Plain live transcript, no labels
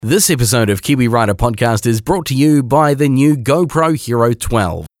This episode of Kiwi Rider Podcast is brought to you by the new GoPro Hero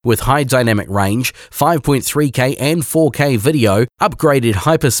 12. With high dynamic range, 5.3K and 4K video, upgraded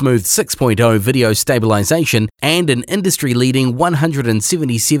hypersmooth 6.0 video stabilization, and an industry-leading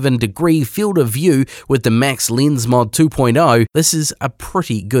 177-degree field of view with the Max Lens Mod 2.0, this is a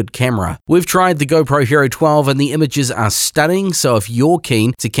pretty good camera. We've tried the GoPro Hero 12 and the images are stunning, so if you're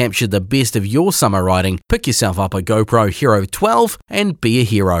keen to capture the best of your summer riding, pick yourself up a GoPro Hero 12 and be a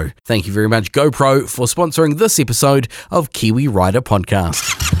hero. Thank you very much, GoPro, for sponsoring this episode of Kiwi Rider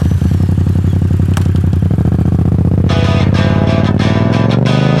Podcast.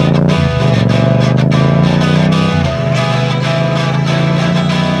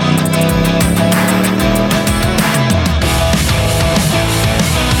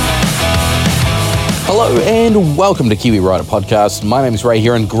 Hello and welcome to Kiwi Rider Podcast. My name is Ray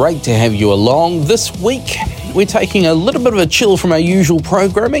here and great to have you along. This week we're taking a little bit of a chill from our usual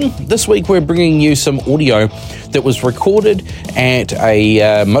programming. This week we're bringing you some audio that was recorded at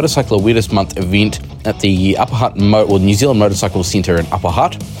a Motorcycle Awareness Month event at the Upper Hutt New Zealand Motorcycle Centre in Upper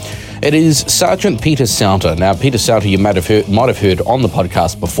Hutt. It is Sergeant Peter Sowter. Now, Peter Sowter you might have heard on the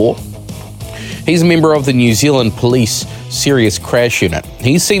podcast before. He's a member of the New Zealand Police Serious Crash Unit.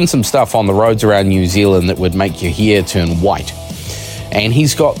 He's seen some stuff on the roads around New Zealand that would make your hair turn white. And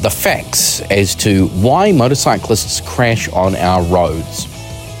he's got the facts as to why motorcyclists crash on our roads.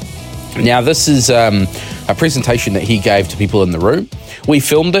 Now, this is a presentation that he gave to people in the room. We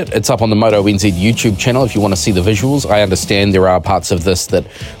filmed it. It's up on the Moto NZ YouTube channel if you want to see the visuals. I understand there are parts of this that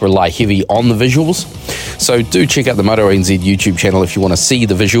rely heavy on the visuals. So do check out the Moto NZ YouTube channel if you want to see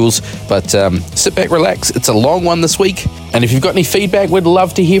the visuals. But sit back, relax. It's a long one this week. And if you've got any feedback, we'd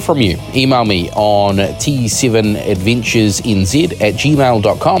love to hear from you. Email me on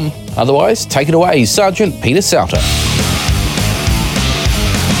t7adventuresnz@gmail.com. Otherwise, take it away, Sergeant Peter Sowter.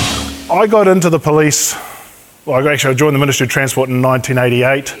 I got into the police, I joined the Ministry of Transport in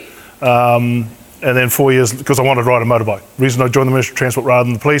 1988, and then 4 years, because I wanted to ride a motorbike. The reason I joined the Ministry of Transport rather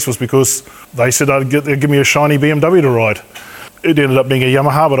than the police was because they said they'd give me a shiny BMW to ride. It ended up being a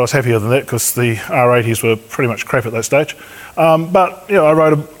Yamaha, but I was happier than that because the R80s were pretty much crap at that stage. But I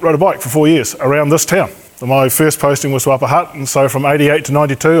rode a bike for 4 years around this town. My first posting was to Upper Hutt, and so from 88 to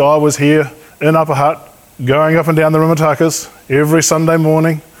 92, I was here in Upper Hutt, going up and down the Rimatakas every Sunday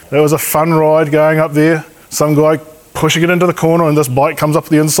morning. It was a fun ride going up there. Some guy pushing it into the corner and this bike comes up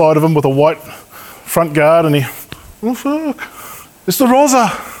the inside of him with a white front guard and oh fuck, it's the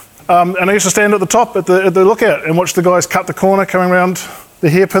Rosa. And I used to stand at the top at the lookout and watch the guys cut the corner coming around the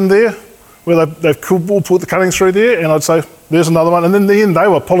hairpin there where they've all put the cuttings through there, and I'd say, there's another one. And then in the end they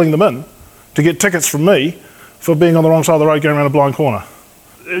were pulling them in to get tickets from me for being on the wrong side of the road going around a blind corner.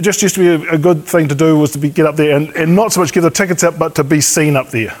 It just used to be a good thing to do was to get up there and not so much give the tickets out, but to be seen up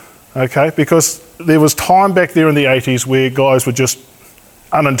there, okay? Because there was time back there in the 80s where guys were just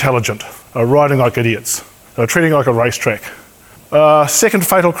unintelligent, riding like idiots, treating it like a racetrack. Second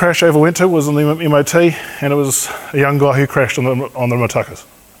fatal crash I ever went to was in the MOT, and it was a young guy who crashed on the Rimatakas.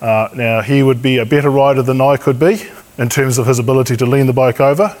 Now, he would be a better rider than I could be in terms of his ability to lean the bike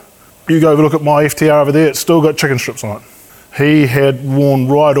over. You go look at my FTR over there, it's still got chicken strips on it. He had worn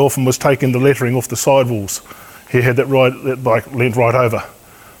right off and was taking the lettering off the sidewalls. He had that bike leant right over.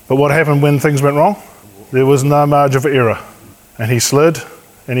 But what happened when things went wrong? There was no margin for error. And he slid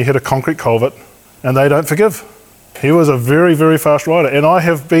and he hit a concrete culvert, and they don't forgive. He was a very, very fast rider. And I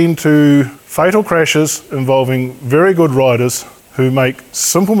have been to fatal crashes involving very good riders who make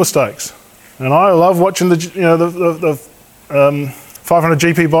simple mistakes. And I love watching the 500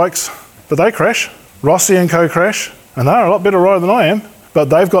 GP bikes, but they crash. Rossi and co crash. And they're a lot better rider than I am, but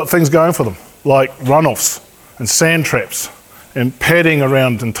they've got things going for them, like runoffs and sand traps and padding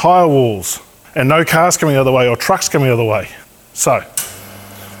around and tyre walls and no cars coming the other way or trucks coming the other way. So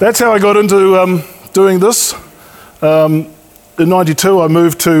that's how I got into doing this. In 92, I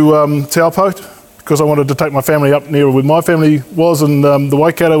moved to Taupo because I wanted to take my family up near where my family was in the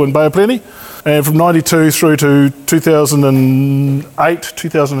Waikato in Bay of Plenty. And from 92 through to 2008,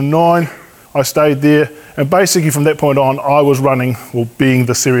 2009, I stayed there, and basically from that point on, I was running, or being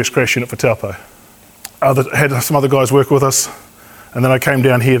the serious crash unit for Taupo. Had some other guys work with us, and then I came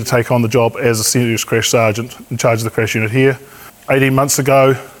down here to take on the job as a serious crash sergeant in charge of the crash unit here. 18 months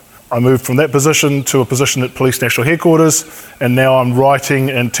ago, I moved from that position to a position at Police National Headquarters, and now I'm writing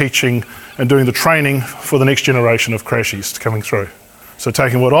and teaching and doing the training for the next generation of crashies coming through. So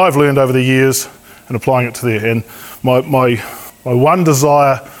taking what I've learned over the years and applying it to there. And my one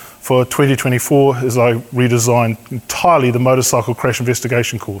desire for 2024 is I redesign entirely the motorcycle crash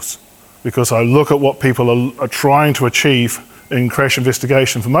investigation course, because I look at what people are trying to achieve in crash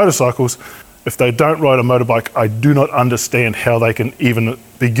investigation for motorcycles, if they don't ride a motorbike, I do not understand how they can even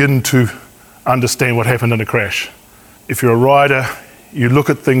begin to understand what happened in a crash. If you're a rider, you look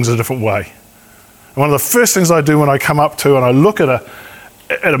at things a different way. And one of the first things I do when I come up to and I look at a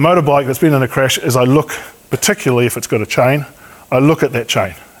motorbike that's been in a crash is I look, particularly if it's got a chain, I look at that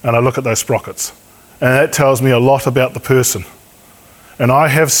chain and I look at those sprockets. And that tells me a lot about the person. And I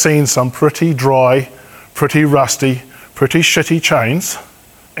have seen some pretty dry, pretty rusty, pretty shitty chains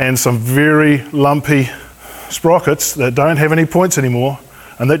and some very lumpy sprockets that don't have any points anymore,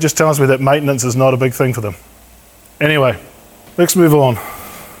 and that just tells me that maintenance is not a big thing for them. Anyway, let's move on.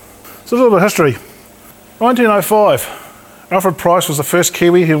 So a little bit of history. 1905, Alfred Price was the first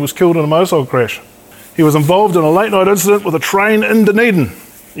Kiwi who was killed in a motorcycle crash. He was involved in a late night incident with a train in Dunedin.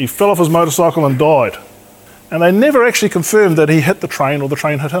 He fell off his motorcycle and died. And they never actually confirmed that he hit the train or the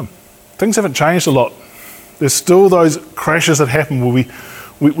train hit him. Things haven't changed a lot. There's still those crashes that happen where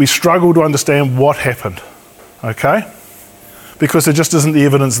we struggle to understand what happened, okay? Because there just isn't the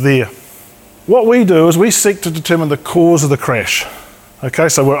evidence there. What we do is we seek to determine the cause of the crash, okay?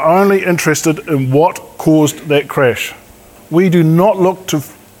 So we're only interested in what caused that crash. We do not look to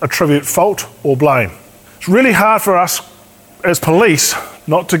attribute fault or blame. It's really hard for us as police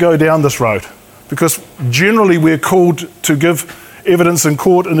not to go down this road, because generally we're called to give evidence in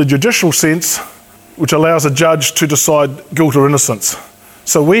court in a judicial sense, which allows a judge to decide guilt or innocence.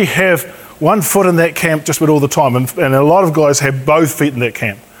 So we have one foot in that camp just about all the time, and a lot of guys have both feet in that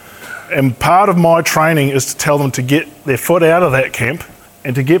camp. And part of my training is to tell them to get their foot out of that camp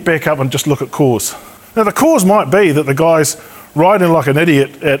and to get back up and just look at cause. Now the cause might be that the guy's riding like an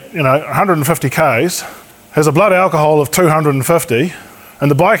idiot at 150 k's, has a blood alcohol of 250,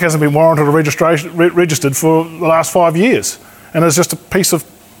 and the bike hasn't been warranted or registered for the last 5 years, and is just a piece of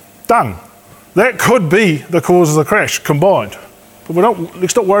dung. That could be the cause of the crash combined. But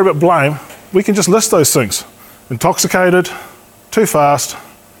let's not worry about blame. We can just list those things. Intoxicated, too fast,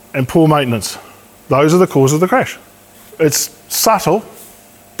 and poor maintenance. Those are the causes of the crash. It's subtle,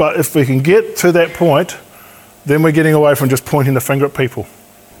 but if we can get to that point, then we're getting away from just pointing the finger at people.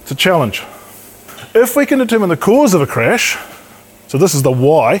 It's a challenge. If we can determine the cause of a crash, so this is the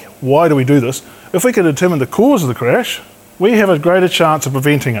why do we do this? If we can determine the cause of the crash, we have a greater chance of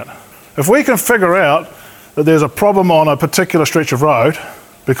preventing it. If we can figure out that there's a problem on a particular stretch of road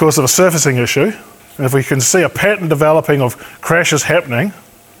because of a surfacing issue, and if we can see a pattern developing of crashes happening,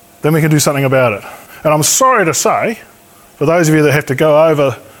 then we can do something about it. And I'm sorry to say, for those of you that have to go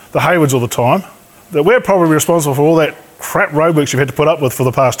over the Haywoods all the time, that we're probably responsible for all that crap roadworks you've had to put up with for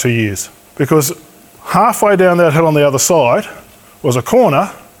the past 2 years. Because halfway down that hill on the other side was a corner,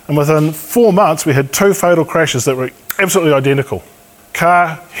 and within 4 months we had 2 fatal crashes that were absolutely identical.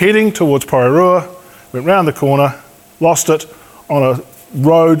 Car heading towards Porirua, went round the corner, lost it on a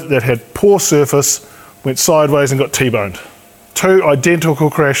road that had poor surface, went sideways and got T-boned. 2 identical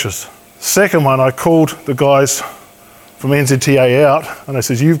crashes. Second one, I called the guys from NZTA out and I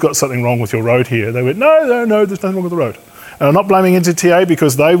said, you've got something wrong with your road here. They went, no, there's nothing wrong with the road. And I'm not blaming NZTA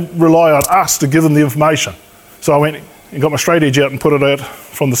because they rely on us to give them the information. So I went and got my straight edge out and put it out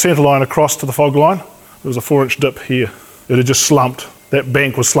from the centre line across to the fog line. There was a 4-inch dip here. It had just slumped. That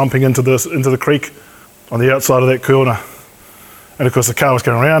bank was slumping into the creek on the outside of that corner. And of course the car was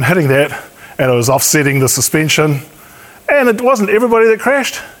going around, hitting that, and it was offsetting the suspension. And it wasn't everybody that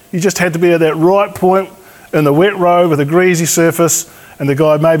crashed. You just had to be at that right point in the wet road with a greasy surface, and the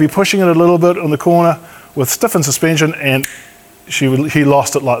guy maybe pushing it a little bit on the corner with stiffened suspension, and he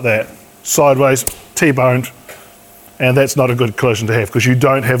lost it like that. Sideways, T-boned, and that's not a good collision to have because you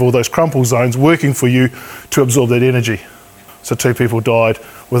don't have all those crumple zones working for you to absorb that energy. So 2 people died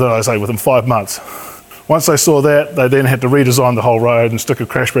within 5 months. Once they saw that, they then had to redesign the whole road and stick a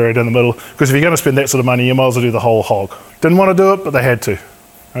crash barrier down the middle, because if you're going to spend that sort of money, you might as well do the whole hog. Didn't want to do it, but they had to.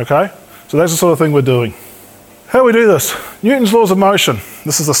 Okay? So that's the sort of thing we're doing. How do we do this? Newton's laws of motion.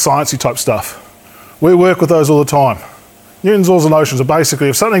 This is the sciencey type stuff. We work with those all the time. Newton's laws of motion are basically,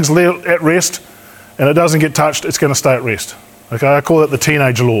 if something's at rest and it doesn't get touched, it's going to stay at rest. Okay? I call it the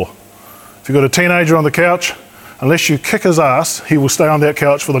teenage law. If you've got a teenager on the couch, unless you kick his ass, he will stay on that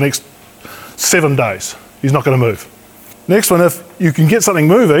couch for the next 7 days. He's not going to move. Next one, if you can get something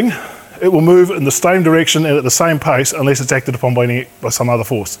moving, it will move in the same direction and at the same pace unless it's acted upon by some other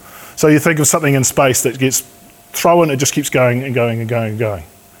force. So you think of something in space that gets thrown, it just keeps going and going and going and going.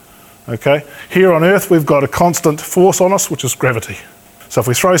 Okay? Here on Earth, we've got a constant force on us, which is gravity. So if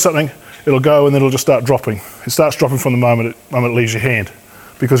we throw something, it'll go and then it'll just start dropping. It starts dropping from the moment it leaves your hand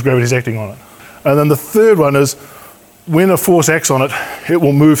because gravity's acting on it. And then the third one is when a force acts on it, it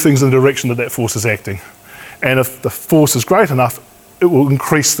will move things in the direction that force is acting. And if the force is great enough, it will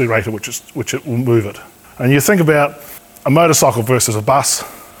increase the rate at which it will move it. And you think about a motorcycle versus a bus.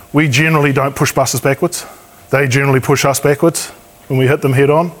 We generally don't push buses backwards. They generally push us backwards when we hit them head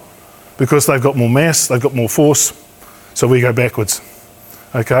on because they've got more mass, they've got more force, so we go backwards,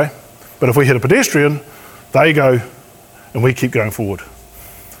 okay? But if we hit a pedestrian, they go and we keep going forward.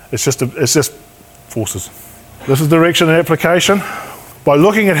 It's just forces. This is direction and application. By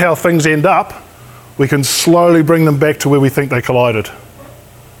looking at how things end up, we can slowly bring them back to where we think they collided,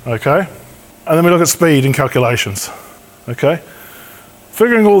 okay? And then we look at speed and calculations, okay?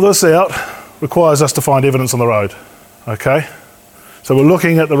 Figuring all this out requires us to find evidence on the road, okay? So we're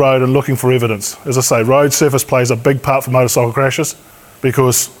looking at the road and looking for evidence. As I say, road surface plays a big part for motorcycle crashes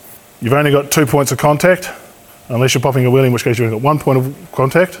because you've only got 2 points of contact, unless you're popping a wheelie, in which case you've only got 1 point of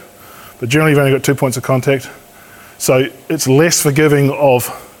contact, but generally you've only got 2 points of contact. So it's less forgiving of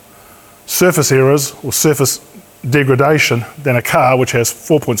surface errors or surface degradation than a car which has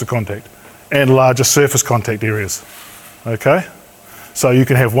 4 points of contact and larger surface contact areas, okay? So you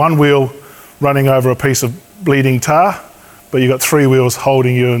can have one wheel running over a piece of bleeding tar, but you've got 3 wheels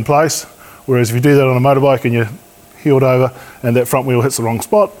holding you in place, whereas if you do that on a motorbike and you're heeled over and that front wheel hits the wrong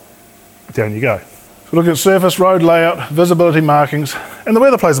spot, down you go. So look at surface, road layout, visibility markings, and the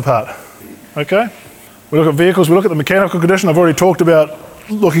weather plays a part, okay? We look at vehicles, we look at the mechanical condition. I've already talked about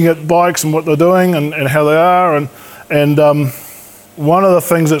looking at bikes and what they're doing and how they are, and one of the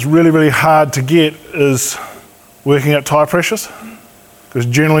things that's really, really hard to get is working out tyre pressures, because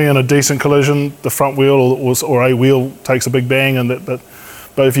generally in a decent collision, the front wheel or a wheel takes a big bang, but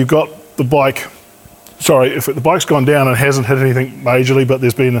if you've got the bike, if the bike's gone down and hasn't hit anything majorly, but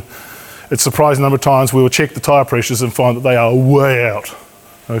there's been a surprising number of times we will check the tyre pressures and find that they are way out,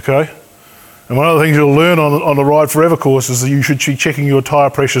 okay? And one of the things you'll learn on the Ride Forever course is that you should be checking your tyre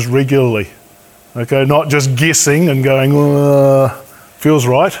pressures regularly, okay? Not just guessing and going, feels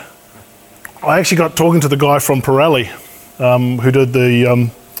right. I actually got talking to the guy from Pirelli who did the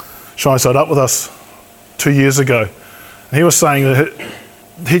Shine Side Up with us 2 years ago. And he was saying that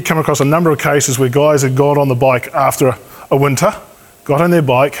he'd come across a number of cases where guys had got on the bike after a winter, got on their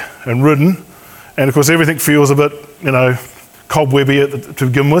bike and ridden, and of course everything feels a bit, cobwebby to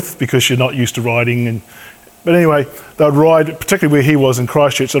begin with because you're not used to riding. But anyway, they'd ride, particularly where he was in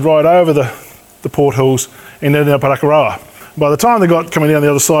Christchurch, they'd ride over the Port Hills and ended up at Akaroa. By the time they got coming down the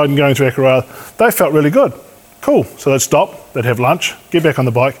other side and going through Akaroa, they felt really good. Cool. So they'd stop, they'd have lunch, get back on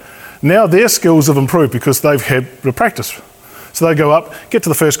the bike. Now their skills have improved because they've had the practice. So they go up, get to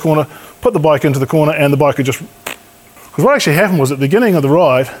the first corner, put the bike into the corner, and the bike would just... Because what actually happened was at the beginning of the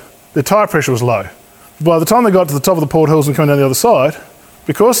ride, their tyre pressure was low. By the time they got to the top of the Port Hills and coming down the other side,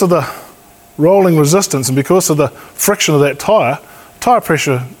 because of the rolling resistance and because of the friction of that tyre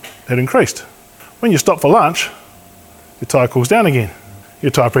pressure had increased. When you stop for lunch, your tyre cools down again. Your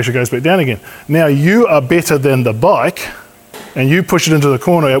tyre pressure goes back down again. Now you are better than the bike, and you push it into the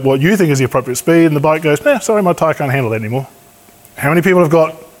corner at what you think is the appropriate speed, and the bike goes, sorry, my tyre can't handle that anymore. How many people have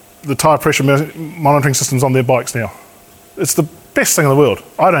got the tyre pressure monitoring systems on their bikes now? It's the best thing in the world.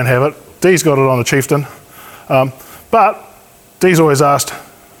 I don't have it. Dee's got it on the Chieftain. But Dee's always asked,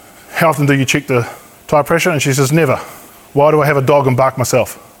 how often do you check the tyre pressure? And she says, never. Why do I have a dog and bark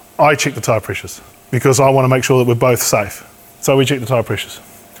myself? I check the tyre pressures because I want to make sure that we're both safe. So we check the tyre pressures.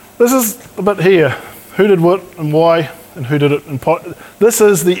 This is the bit here. Who did what and why and who did it? This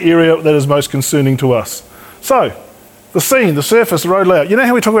is the area that is most concerning to us. So, the scene, the surface, the road layout. You know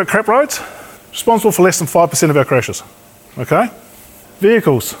how we talk about crap roads? Responsible for less than 5% of our crashes. Okay?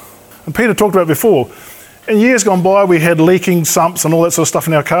 Vehicles. And Peter talked about it before. In years gone by, we had leaking sumps and all that sort of stuff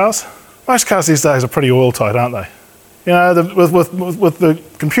in our cars. Most cars these days are pretty oil tight, aren't they? With the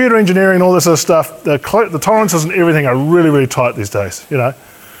computer engineering and all this sort of stuff, the tolerances and everything are really, really tight these days.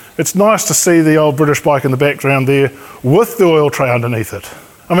 It's nice to see the old British bike in the background there with the oil tray underneath it.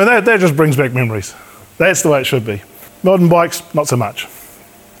 I mean, that just brings back memories. That's the way it should be. Modern bikes, not so much.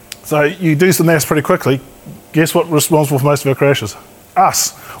 So you do some maths pretty quickly. Guess what's responsible for most of our crashes?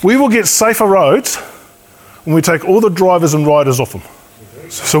 Us. We will get safer roads when we take all the drivers and riders off them.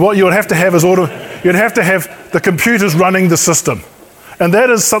 So what you would have to have is you'd have to have the computers running the system. And that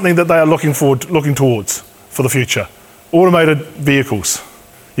is something that they are looking towards for the future. Automated vehicles.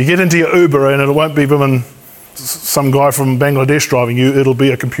 You get into your Uber and it won't be some guy from Bangladesh driving you, it'll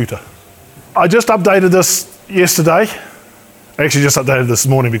be a computer. I just updated this yesterday. I actually just updated this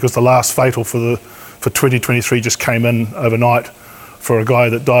morning because the last fatal for 2023 just came in overnight for a guy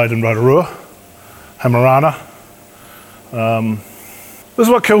that died in Rotorua, Hamarana. This is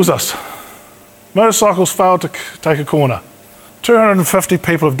what kills us. Motorcycles failed to take a corner. 250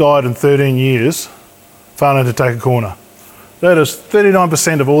 people have died in 13 years failing to take a corner. That is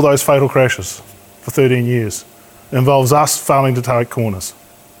 39% of all those fatal crashes for 13 years. It involves us failing to take corners.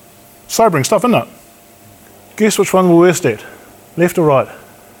 Sobering stuff, isn't it? Guess which one we're worst at? Left or right?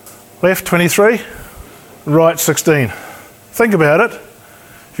 Left 23, right 16. Think about it.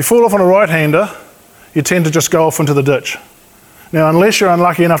 If you fall off on a right-hander, you tend to just go off into the ditch. Now, unless you're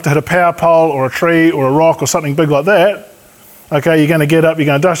unlucky enough to hit a power pole or a tree or a rock or something big like that, okay, you're going to get up, you're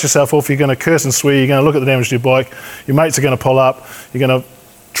going to dust yourself off, you're going to curse and swear, you're going to look at the damage to your bike, your mates are going to pull up, you're going to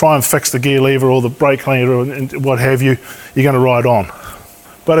try and fix the gear lever or the brake cleaner and what have you, you're going to ride on.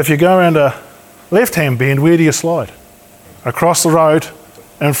 But if you go around a left-hand bend, where do you slide? Across the road,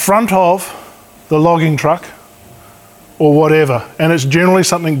 in front of the logging truck or whatever, and it's generally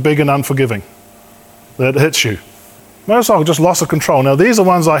something big and unforgiving that hits you. Motorcycle, just loss of control. Now these are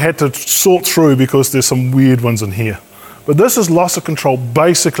ones I had to sort through because there's some weird ones in here. But this is loss of control,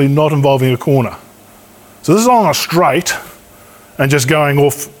 basically not involving a corner. So this is on a straight and just going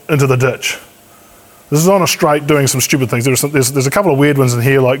off into the ditch. This is on a straight doing some stupid things. There's a couple of weird ones in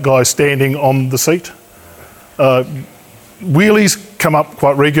here, like guys standing on the seat. Wheelies come up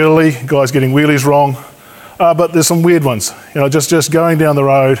quite regularly, guys getting wheelies wrong. But there's some weird ones, just going down the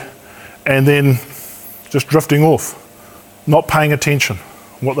road and then just drifting off, not paying attention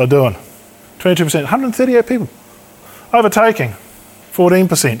to what they're doing. 22%, 138 people. Overtaking,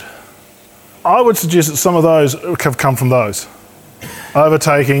 14%. I would suggest that some of those have come from those.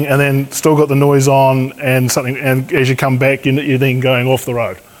 Overtaking and then still got the noise on and something, and as you come back, you're then going off the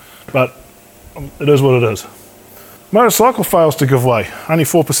road. But it is what it is. Motorcycle fails to give way, only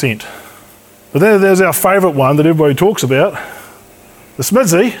 4%. But then there's our favourite one that everybody talks about, the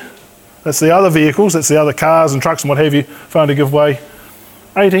Smidsy. That's the other vehicles, that's the other cars and trucks and what have you, failing to give way,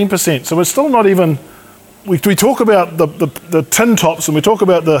 18%. So we're still not even, we talk about the tin tops and we talk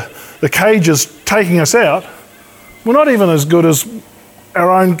about the cages taking us out, we're not even as good as our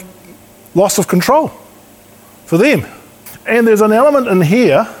own loss of control for them. And there's an element in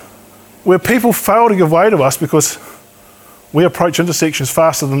here where people fail to give way to us because we approach intersections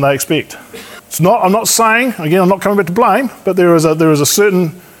faster than they expect. I'm not saying, again, I'm not coming back to blame, but there is a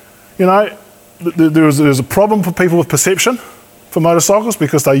certain, there's a problem for people with perception for motorcycles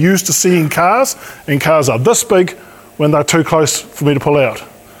because they're used to seeing cars, and cars are this big when they're too close for me to pull out.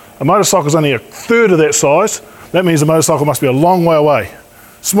 A motorcycle is only a third of that size. That means the motorcycle must be a long way away.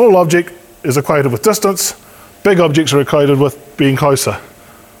 Small object is equated with distance. Big objects are equated with being closer.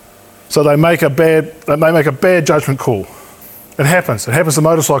 So they may make a bad judgment call. It happens. It happens to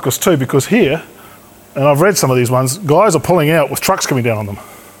motorcycles too, because here, and I've read some of these ones, guys are pulling out with trucks coming down on them.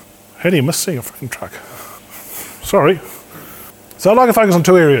 How do you miss seeing a freaking truck? Sorry. So I'd like to focus on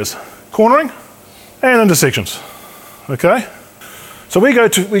two areas: cornering and intersections. Okay? So we go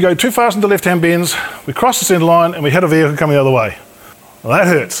too fast into left-hand bends, we cross the centre line, and we hit a vehicle coming the other way. Well, that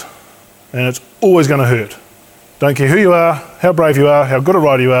hurts, and it's always going to hurt. Don't care who you are, how brave you are, how good a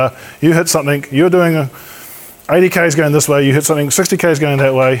rider you are, you hit something, you're doing 80 k's going this way, you hit something 60 k's going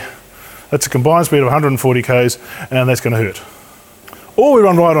that way, that's a combined speed of 140 k's, and that's going to hurt. Or we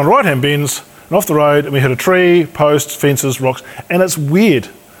run right on right-hand bends, and off the road, and we hit a tree, posts, fences, rocks, and it's weird.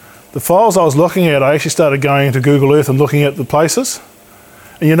 The files I was looking at, I actually started going into Google Earth and looking at the places.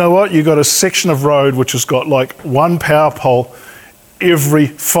 And you know what? You've got a section of road which has got like one power pole every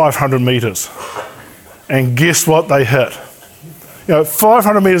 500 metres. And guess what they hit?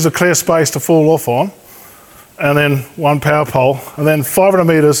 500 metres of clear space to fall off on, and then one power pole, and then 500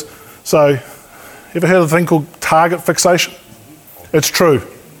 metres. So, you ever heard of a thing called target fixation? It's true.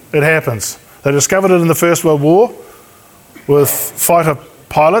 It happens. They discovered it in the First World War with fighter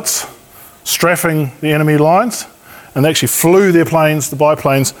pilots strafing the enemy lines, and they actually flew their planes, the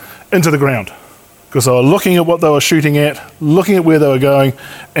biplanes, into the ground because they were looking at what they were shooting at, looking at where they were going,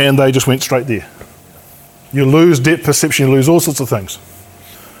 and they just went straight there. You lose depth perception, you lose all sorts of things.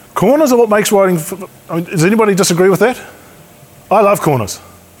 Corners are what makes riding, does anybody disagree with that? I love corners.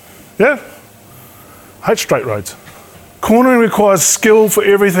 Yeah? I hate straight roads. Cornering requires skill for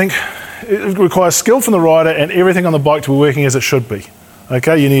everything. It requires skill from the rider and everything on the bike to be working as it should be.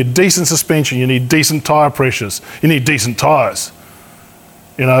 Okay, you need decent suspension, you need decent tyre pressures, you need decent tyres.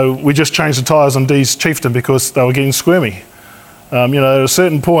 We just changed the tyres on Dee's Chieftain because they were getting squirmy. At a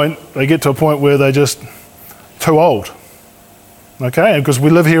certain point, they get to a point where they're just too old. Okay, and because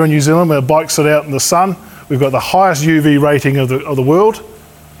we live here in New Zealand where bikes sit out in the sun, we've got the highest UV rating of the world,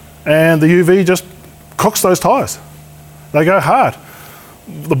 and the UV just cooks those tyres. They go hard.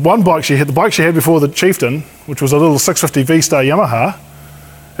 The bike she had before the Chieftain, which was a little 650 V-Star Yamaha,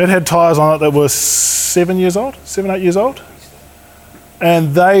 it had tyres on it that were 7, 8 years old,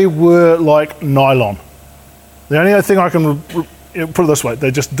 and they were like nylon. The only thing I can put it this way,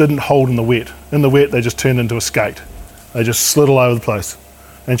 they just didn't hold in the wet. In the wet, they just turned into a skate. They just slid all over the place.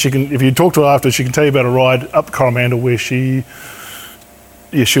 And she can, if you talk to her after, she can tell you about a ride up Coromandel where she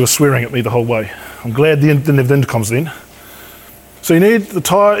was swearing at me the whole way. I'm glad they didn't have the intercoms then. So you need the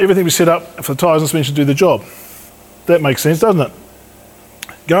tyre, everything to be set up for the tyres and suspension to do the job. That makes sense, doesn't it?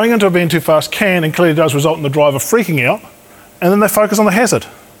 Going into a bend too fast can and clearly does result in the driver freaking out, and then they focus on the hazard.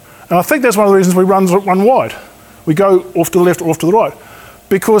 And I think that's one of the reasons we run wide. We go off to the left or off to the right.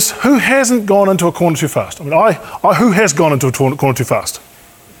 Because who hasn't gone into a corner too fast? I mean, who has gone into a corner too fast?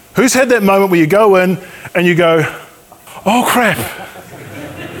 Who's had that moment where you go in and you go, oh crap.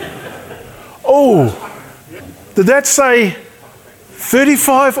 Oh, did that say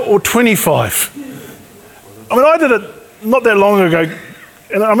 35 or 25? I mean, I did it not that long ago,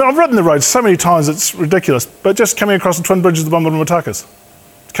 and I mean, I've ridden the road so many times it's ridiculous, but just coming across the twin bridges of the Bumba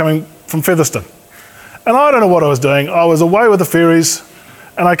coming from Featherston. And I don't know what I was doing. I was away with the ferries,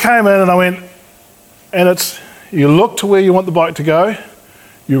 and I came in and I went, and it's, you look to where you want the bike to go,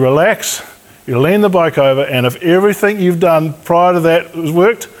 you relax, you lean the bike over, and if everything you've done prior to that was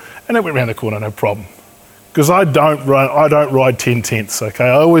worked, and it went round the corner, no problem. Because I don't ride 10 tenths, okay?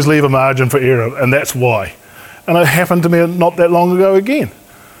 I always leave a margin for error, and that's why. And it happened to me not that long ago again.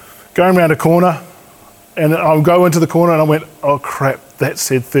 Going around a corner, and I'll go into the corner and I went, oh crap, that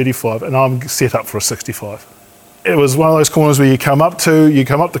said 35, and I'm set up for a 65. It was one of those corners where you come up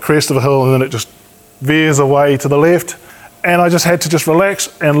the crest of a hill and then it just veers away to the left, and I just had to just relax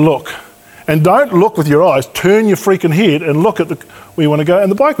and look. And don't look with your eyes, turn your freaking head and look at where you want to go, and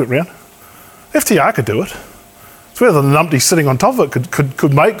the bike went round. FTR could do it. It's whether the numpty sitting on top of it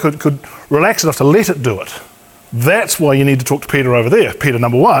could relax enough to let it do it. That's why you need to talk to Peter over there, Peter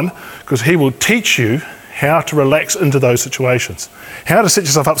number one, because he will teach you how to relax into those situations. How to set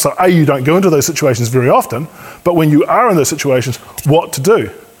yourself up so A, you don't go into those situations very often, but when you are in those situations, what to do.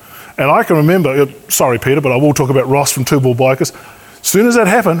 And I can remember, sorry Peter, but I will talk about Ross from Two Ball Bikers. As soon as that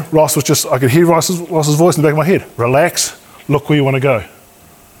happened, I could hear Ross's voice in the back of my head. Relax, look where you want to go.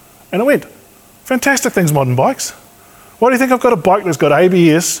 And it went. Fantastic things, modern bikes. Why do you think I've got a bike that's got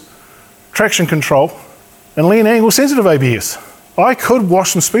ABS, traction control, and lean angle sensitive ABS? I could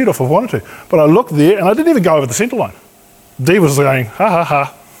wash some speed off if I wanted to, but I looked there and I didn't even go over the centre line. Dee was going, ha ha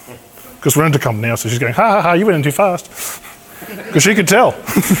ha, because we're intercom now, so she's going, ha ha ha, you went in too fast. Because she could tell.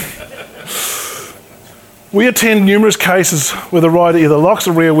 We attend numerous cases where the rider either locks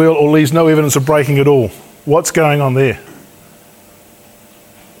a rear wheel or leaves no evidence of braking at all. What's going on there?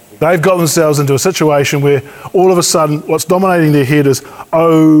 They've got themselves into a situation where all of a sudden what's dominating their head is,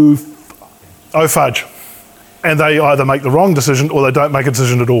 oh fudge. And they either make the wrong decision or they don't make a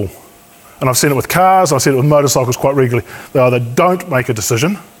decision at all. And I've seen it with cars, I've seen it with motorcycles quite regularly. They either don't make a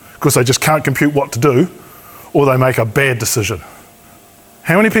decision because they just can't compute what to do, or they make a bad decision.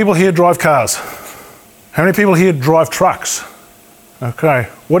 How many people here drive cars? How many people here drive trucks? Okay,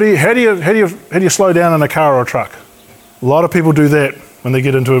 how do you slow down in a car or a truck? A lot of people do that when they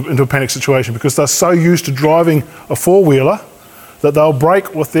get into a panic situation because they're so used to driving a four-wheeler that they'll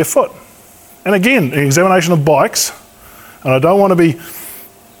brake with their foot. And again, an examination of bikes, and I don't want to be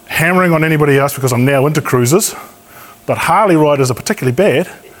hammering on anybody else because I'm now into cruisers, but Harley riders are particularly bad,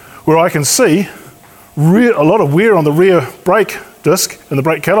 where I can see a lot of wear on the rear brake disc and the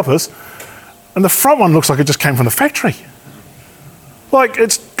brake calipers, and the front one looks like it just came from the factory. Like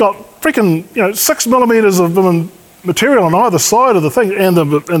it's got freaking 6 millimeters of material on either side of the thing, and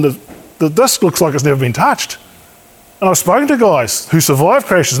the disc looks like it's never been touched. And I've spoken to guys who survive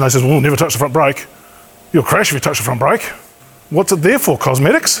crashes and they say, well, we'll never touch the front brake. You'll crash if you touch the front brake. What's it there for?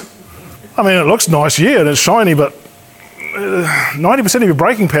 Cosmetics? I mean, it looks nice, yeah, and it's shiny, but 90% of your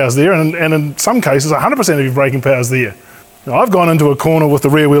braking power's there, and in some cases, 100% of your braking power's there. Now, I've gone into a corner with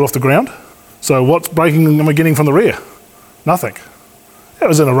the rear wheel off the ground, so what's braking am I getting from the rear? Nothing. That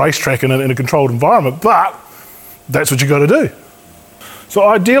was in a racetrack in a controlled environment, but that's what you got to do. So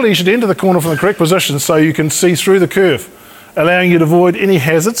ideally, you should enter the corner from the correct position so you can see through the curve, allowing you to avoid any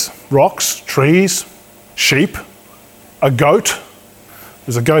hazards, rocks, trees, sheep, a goat.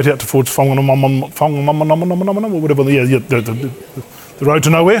 There's a goat out towards whatever, the road to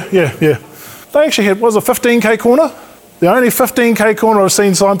nowhere. Yeah. They actually had, was a 15k corner? The only 15k corner I've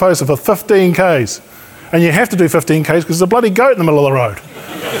seen signposted for 15k's. And you have to do 15k's because there's a bloody goat in the middle of the road.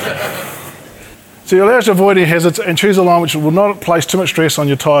 So you allow you to avoid any hazards and choose a line which will not place too much stress on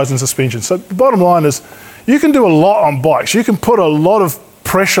your tyres and suspension. So the bottom line is, you can do a lot on bikes. You can put a lot of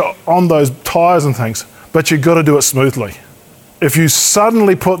pressure on those tyres and things, but you've got to do it smoothly. If you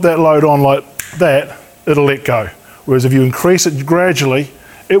suddenly put that load on like that, it'll let go. Whereas if you increase it gradually,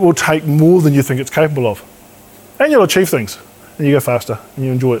 it will take more than you think it's capable of. And you'll achieve things, and you go faster, and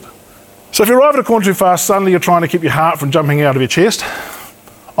you enjoy it. So if you arrive at a corner too fast, suddenly you're trying to keep your heart from jumping out of your chest.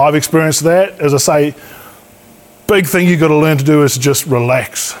 I've experienced that. As I say, big thing you've got to learn to do is just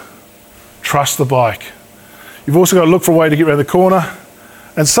relax. Trust the bike. You've also got to look for a way to get around the corner.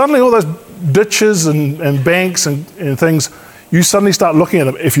 And suddenly all those ditches and banks and things, you suddenly start looking at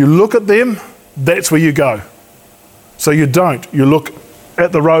them. If you look at them, that's where you go. So you don't. You look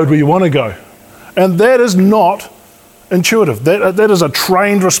at the road where you want to go. And that is not intuitive. That is a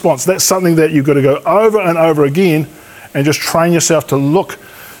trained response. That's something that you've got to go over and over again and just train yourself to look,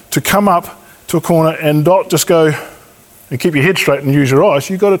 to come up to a corner and not just go and keep your head straight and use your eyes.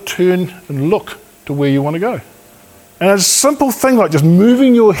 You've got to turn and look to where you want to go. And a simple thing like just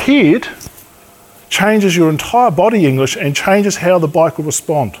moving your head changes your entire body English and changes how the bike will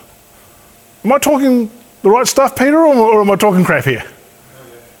respond. Am I talking the right stuff, Peter, or am I talking crap here?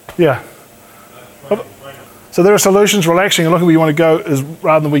 Yeah. So there are solutions. Relaxing and looking where you want to go is,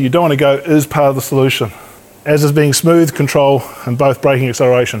 rather than where you don't want to go, is part of the solution. As is being smooth, control, and both braking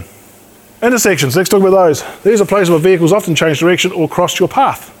acceleration. Intersections, let's talk about those. These are places where vehicles often change direction or cross your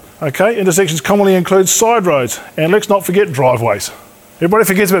path. Okay, intersections commonly include side roads, and let's not forget driveways. Everybody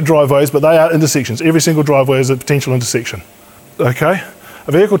forgets about driveways, but they are intersections. Every single driveway is a potential intersection. Okay,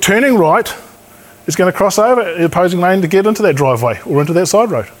 a vehicle turning right is going to cross over the opposing lane to get into that driveway or into that side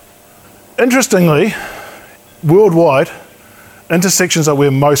road. Interestingly, worldwide, intersections are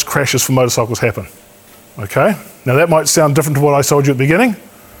where most crashes for motorcycles happen. Okay, now that might sound different to what I told you at the beginning,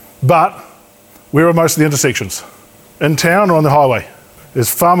 but where are most of the intersections? In town or on the highway? There's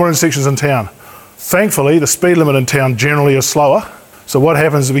far more intersections in town. Thankfully, the speed limit in town generally is slower, so what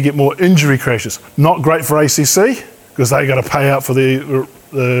happens is we get more injury crashes. Not great for ACC, because they got to pay out for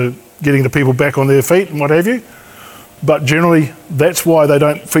the getting the people back on their feet and what have you, but generally that's why they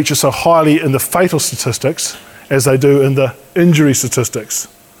don't feature so highly in the fatal statistics as they do in the injury statistics,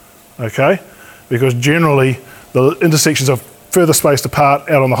 okay? Because generally the intersections are further spaced apart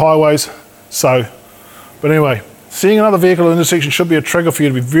out on the highways, but anyway, seeing another vehicle at an intersection should be a trigger for you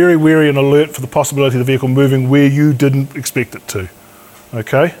to be very wary and alert for the possibility of the vehicle moving where you didn't expect it to,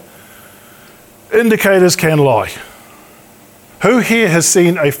 okay? Indicators can lie. Who here has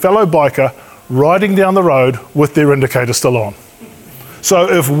seen a fellow biker riding down the road with their indicator still on?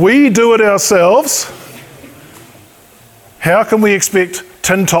 So if we do it ourselves, how can we expect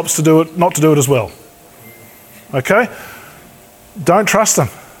tin tops to do it, not to do it as well? Okay? Don't trust them.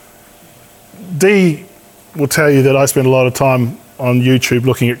 Dee will tell you that I spend a lot of time on YouTube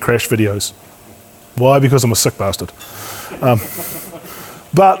looking at crash videos. Why? Because I'm a sick bastard.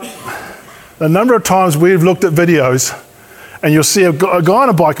 But the number of times we've looked at videos and you'll see a guy on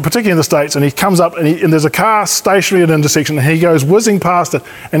a bike, particularly in the States, and he comes up and there's a car stationary at an intersection and he goes whizzing past it,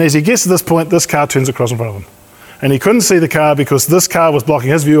 and as he gets to this point, this car turns across in front of him. And he couldn't see the car because this car was blocking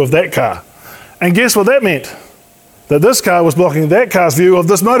his view of that car. And guess what that meant? That this car was blocking that car's view of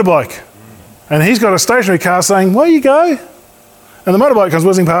this motorbike. And he's got a stationary car saying, "Where you go?" And the motorbike comes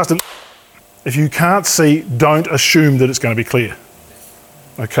whizzing past, and if you can't see, don't assume that it's going to be clear.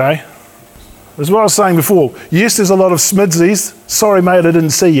 Okay? As what I was saying before, yes, there's a lot of smidsies. Sorry, mate, I didn't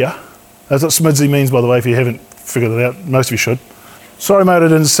see you. That's what smidsy means, by the way, if you haven't figured it out. Most of you should. Sorry, mate, I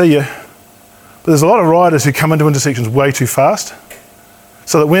didn't see you. But there's a lot of riders who come into intersections way too fast,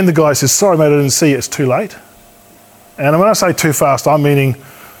 so that when the guy says, "Sorry, mate, I didn't see you," it's too late. And when I say too fast, I'm meaning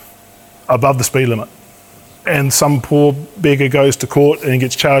above the speed limit. And some poor beggar goes to court and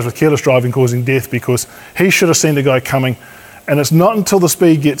gets charged with careless driving causing death because he should have seen the guy coming. And it's not until the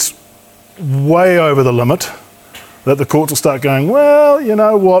speed gets way over the limit that the courts will start going, "Well, you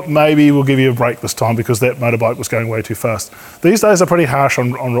know what, maybe we'll give you a break this time because that motorbike was going way too fast." These days are pretty harsh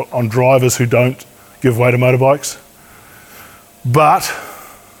on drivers who don't give way to motorbikes. But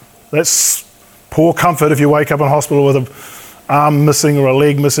that's poor comfort if you wake up in hospital with an arm missing or a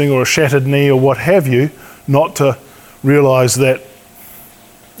leg missing or a shattered knee or what have you, not to realise that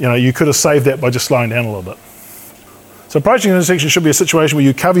you could have saved that by just slowing down a little bit. So approaching an intersection should be a situation where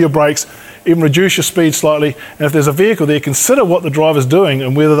you cover your brakes, even reduce your speed slightly, and if there's a vehicle there, consider what the driver's doing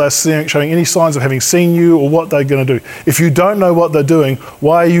and whether they're showing any signs of having seen you or what they're going to do. If you don't know what they're doing,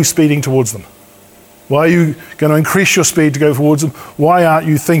 why are you speeding towards them? Why are you going to increase your speed to go towards them? Why aren't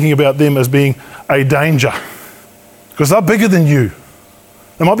you thinking about them as being a danger? Because they're bigger than you.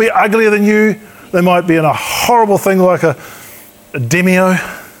 They might be uglier than you. They might be in a horrible thing like a Demio.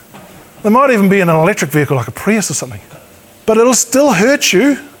 They might even be in an electric vehicle like a Prius or something. But it'll still hurt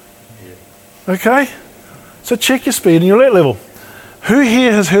you. Okay? So check your speed and your alert level. Who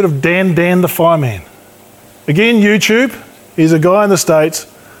here has heard of Dan the Fireman? Again, YouTube. He's a guy in the States.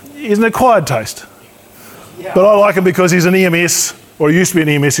 He's an acquired taste. But I like him because he's an EMS, or he used to be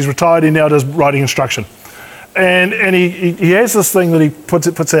an EMS. He's retired. He now does riding instruction. And he has this thing that he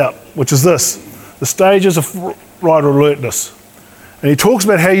puts out, which is this: the stages of rider alertness. And he talks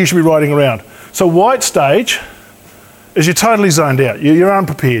about how you should be riding around. So white stage is you're totally zoned out. You're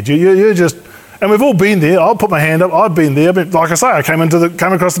unprepared. You're just, and we've all been there. I'll put my hand up. I've been there. But like I say, I came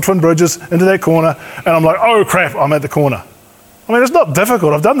across the Twin Bridges into that corner, and I'm like, oh crap, I'm at the corner. I mean, it's not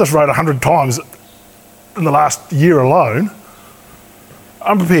difficult. I've done this road 100 times in the last year alone.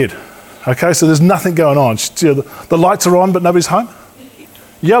 Unprepared. Okay, so there's nothing going on. The lights are on, but nobody's home.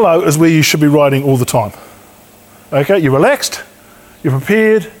 Yellow is where you should be riding all the time. Okay, you're relaxed, you're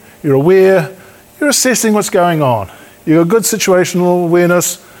prepared, you're aware, you're assessing what's going on. You've got good situational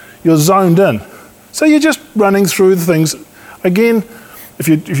awareness, you're zoned in. So you're just running through the things. Again, if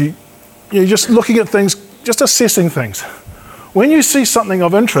you're just looking at things, just assessing things. When you see something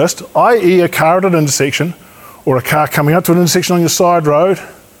of interest, i.e. a car at an intersection, or a car coming up to an intersection on your side road,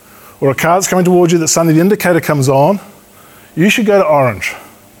 or a car that's coming towards you that suddenly the indicator comes on, you should go to orange.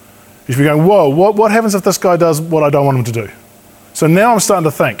 You should be going, whoa, what happens if this guy does what I don't want him to do? So now I'm starting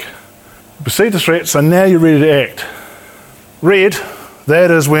to think. You perceive the threat, so now you're ready to act. Red,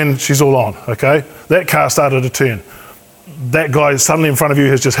 that is when she's all on, okay? That car started to turn. That guy suddenly in front of you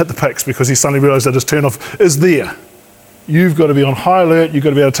has just hit the picks because he suddenly realised that his turn-off is there. You've got to be on high alert, you've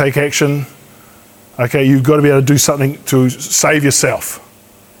got to be able to take action, okay? You've got to be able to do something to save yourself.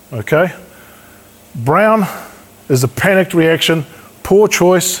 Okay? Brown is a panicked reaction, poor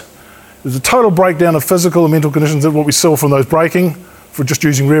choice. There's a total breakdown of physical and mental conditions of what we saw from those braking, for just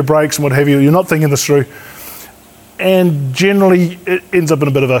using rear brakes and what have you. You're not thinking this through. And generally, it ends up in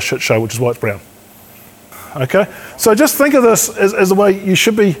a bit of a shit show, which is why it's brown. Okay? So just think of this as the way you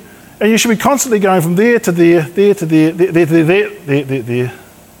should be, and you should be constantly going from there to there, there to there, there to there.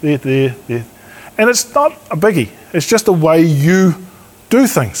 And it's not a biggie. It's just the way you do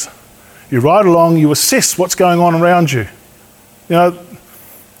things. You ride along, you assess what's going on around you. You know,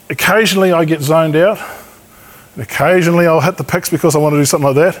 occasionally I get zoned out, and occasionally I'll hit the picks because I want to do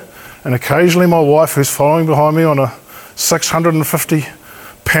something like that, and occasionally my wife, who's following behind me on a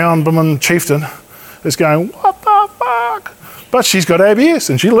 650-pound blooming chieftain, is going, what the fuck? But she's got ABS,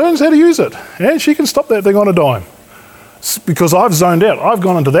 and she learns how to use it, and she can stop that thing on a dime. Because I've zoned out, I've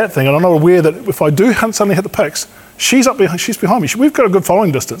gone into that thing, and I'm not aware that if I do suddenly hit the picks, she's behind me. We've got a good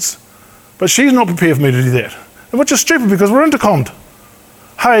following distance, but she's not prepared for me to do that. And which is stupid because we're intercommed.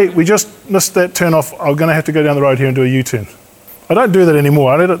 Hey, we just missed that turn off. I'm going to have to go down the road here and do a U-turn. I don't do that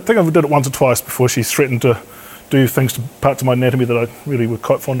anymore. I think I did it once or twice before she threatened to do things to parts of my anatomy that I really was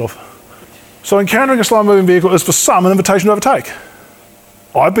quite fond of. So encountering a slow-moving vehicle is for some an invitation to overtake.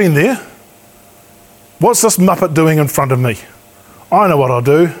 I've been there. What's this muppet doing in front of me? I know what I'll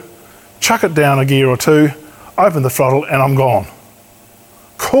do. Chuck it down a gear or two, open the throttle, and I'm gone.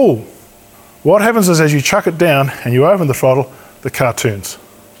 Cool. What happens is as you chuck it down and you open the throttle, the car turns.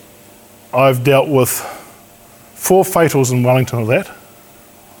 I've dealt with 4 fatals in Wellington of that.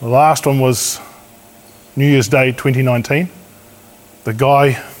 The last one was New Year's Day 2019. The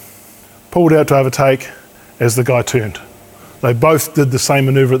guy pulled out to overtake as the guy turned. They both did the same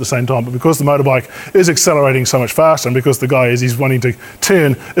manoeuvre at the same time, but because the motorbike is accelerating so much faster and because the guy, as he's wanting to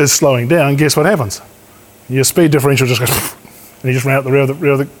turn, is slowing down, guess what happens? Your speed differential just goes, and he just ran out the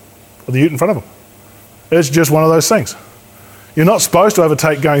rear of the ute in front of him. It's just one of those things. You're not supposed to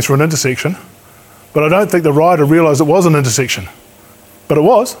overtake going through an intersection, but I don't think the rider realised it was an intersection. But it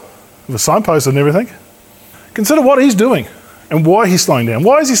was, with a signpost and everything. Consider what he's doing and why he's slowing down.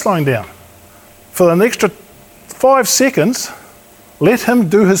 Why is he slowing down? For an extra 5 seconds, let him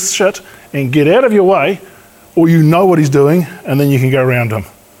do his shit and get out of your way, or you know what he's doing, and then you can go around him.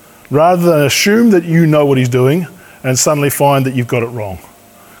 Rather than assume that you know what he's doing and suddenly find that you've got it wrong.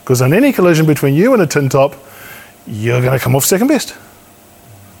 Because in any collision between you and a tin top, you're going to come off second best.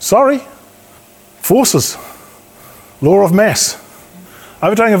 Sorry. Forces. Law of mass.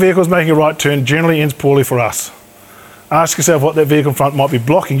 Overtaking a vehicle is making a right turn generally ends poorly for us. Ask yourself what that vehicle in front might be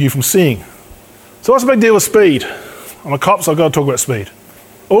blocking you from seeing. So what's the big deal with speed? I'm a cop, so I've got to talk about speed.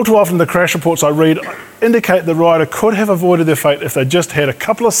 All too often the crash reports I read indicate the rider could have avoided their fate if they just had a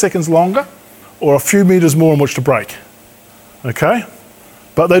couple of seconds longer or a few metres more in which to brake. Okay?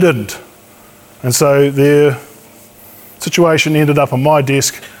 But they didn't. And so their situation ended up on my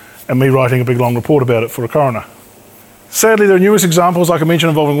desk and me writing a big long report about it for a coroner. Sadly, there are numerous examples, like I mentioned,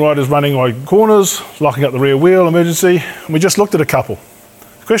 involving riders running wide corners, locking up the rear wheel, emergency, and we just looked at a couple.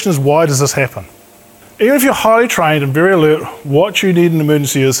 The question is, why does this happen? Even if you're highly trained and very alert, what you need in an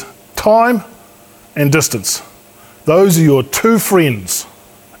emergency is time and distance. Those are your 2 friends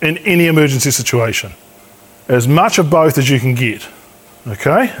in any emergency situation. as much of both as you can get.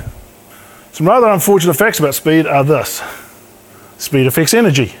 Okay? Some rather unfortunate facts about speed are this. Speed affects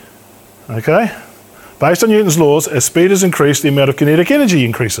energy. Okay? Based on Newton's laws, as speed is increased, the amount of kinetic energy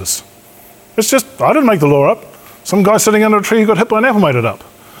increases. It's just, I didn't make the law up. Some guy sitting under a tree who got hit by an apple made it up.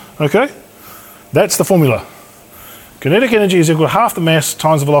 Okay? That's the formula. Kinetic energy is equal to half the mass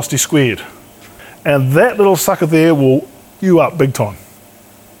times the velocity squared. And that little sucker there will you up big time.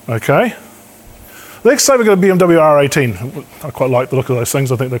 Okay? Let's say we've got a BMW R18. I quite like the look of those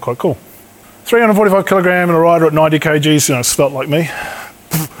things. I think they're quite cool. 345 kilogram and a rider at 90 kgs, you know, svelte like me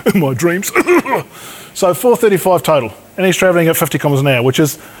in my dreams. So 435 total. And he's travelling at 50 kilometres an hour, which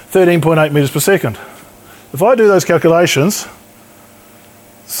is 13.8 metres per second. If I do those calculations,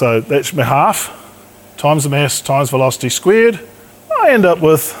 so that's my half, times the mass, times velocity squared, I end up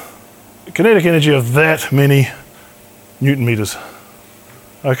with a kinetic energy of that many Newton meters.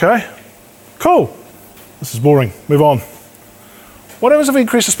 Okay? Cool. This is boring. Move on. What happens if we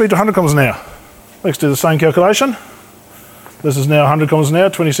increase the speed to 100 kilometers an hour? Let's do the same calculation. This is now 100 kilometers an hour,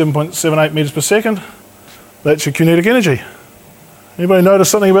 27.78 meters per second. That's your kinetic energy. Anybody notice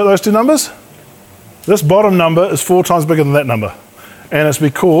something about those two numbers? This bottom number is 4 times bigger than that number. And it's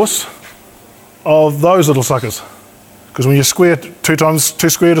because of those little suckers. Because when you square 2 times 2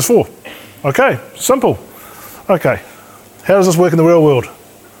 squared is 4. Okay, simple. Okay, how does this work in the real world?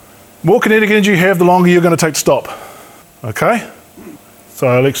 More kinetic energy you have, the longer you're going to take to stop. Okay,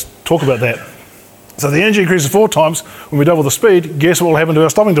 so let's talk about that. So the energy increases 4 times. When we double the speed, guess what will happen to our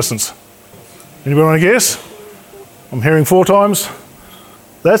stopping distance? Anybody want to guess? I'm hearing 4 times.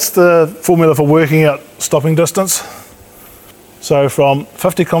 That's the formula for working out stopping distance. So from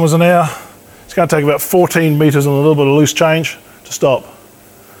 50 kilometers an hour, it's going to take about 14 meters and a little bit of loose change to stop.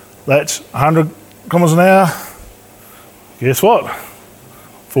 That's 100 kilometers an hour. Guess what?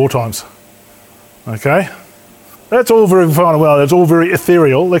 4 times. Okay? That's all very fine and well. That's all very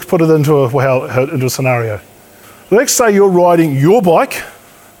ethereal. Let's put it into a scenario. Let's say you're riding your bike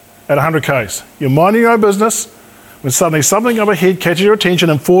at 100 k's. You're minding your own business when suddenly something up ahead catches your attention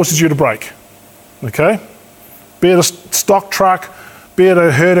and forces you to brake. Okay? Be it a stock truck, be it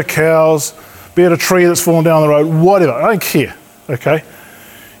a herd of cows, be it a tree that's fallen down the road, whatever. I don't care. Okay?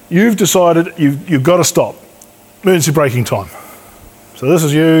 You've decided you've got to stop. Emergency braking time. So this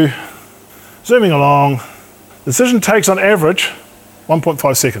is you zooming along. The decision takes on average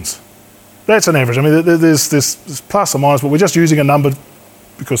 1.5 seconds. That's an average. I mean, there's plus or minus, but we're just using a number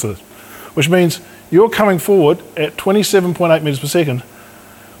because of this. Which means you're coming forward at 27.8 meters per second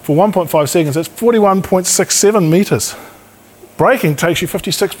for 1.5 seconds. That's 41.67 meters. Braking takes you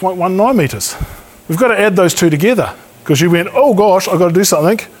 56.19 meters. We've got to add those two together because you went, oh gosh, I've got to do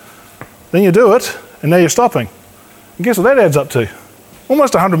something. Then you do it, and now you're stopping. And guess what that adds up to?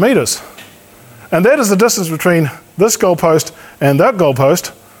 Almost 100 meters. And that is the distance between this goalpost and that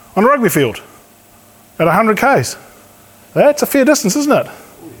goalpost on a rugby field at 100 k's. That's a fair distance, isn't it?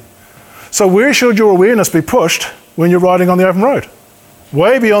 So where should your awareness be pushed when you're riding on the open road?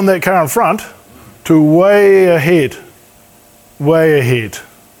 Way beyond that car in front to way ahead. Way ahead.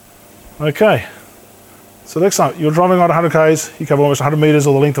 Okay. So next time, you're driving on 100 k's, you cover almost 100 meters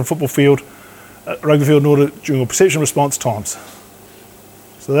or the length of a football field, rugby field in order during your perception response times.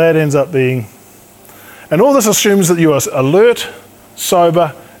 So that ends up being... And all this assumes that you are alert,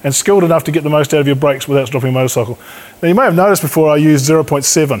 sober, and skilled enough to get the most out of your brakes without stopping a motorcycle. Now you may have noticed before I used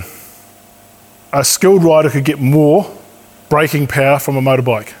 0.7. A skilled rider could get more braking power from a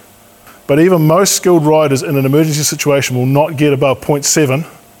motorbike. But even most skilled riders in an emergency situation will not get above 0.7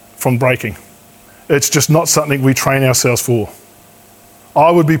 from braking. It's just not something we train ourselves for.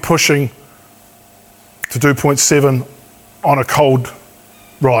 I would be pushing to do 0.7 on a cold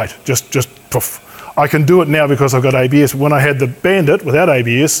ride, just poof. I can do it now because I've got ABS. When I had the Bandit without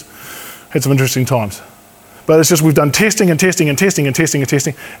ABS, had some interesting times. But it's just we've done testing and testing and testing and testing and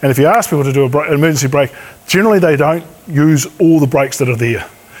testing. And if you ask people to do an emergency brake, generally they don't use all the brakes that are there.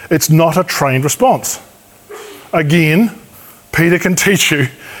 It's not a trained response. Again, Peter can teach you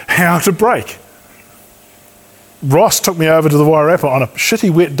how to brake. Ross took me over to the Wairarapa on a shitty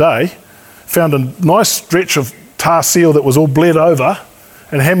wet day, found a nice stretch of tar seal that was all bled over,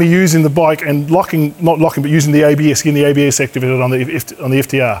 and had me using the bike and not locking, but using the ABS, getting the ABS activated on the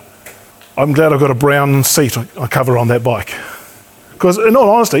FTR. I'm glad I've got a brown seat I cover on that bike. Because in all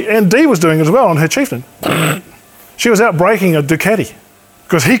honesty, and Dee was doing it as well on her Chieftain. She was out braking a Ducati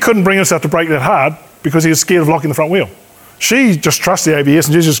because he couldn't bring himself to brake that hard because he was scared of locking the front wheel. She just trusts the ABS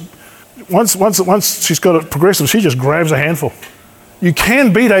and she just, once she's got it progressive, she just grabs a handful. You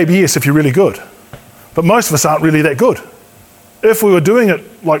can beat ABS if you're really good, but most of us aren't really that good. if we were doing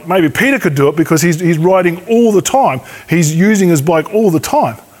it like maybe Peter could do it because he's riding all the time, he's using his bike all the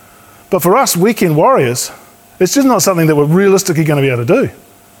time. But for us weekend warriors, it's just not something that we're realistically going to be able to do.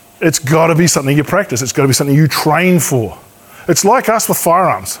 It's got to be something you practice. It's got to be something you train for. It's like us with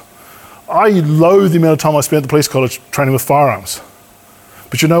firearms. I loathe the amount of time I spent at the police college training with firearms.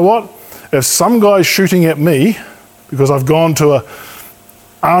 But you know what? If some guy's shooting at me because I've gone to a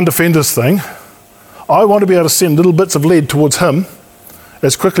armed offenders thing, I want to be able to send little bits of lead towards him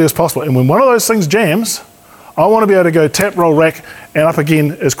as quickly as possible. And when one of those things jams, I want to be able to go tap, roll, rack, and up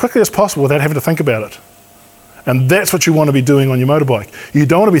again as quickly as possible without having to think about it. And that's what you want to be doing on your motorbike. You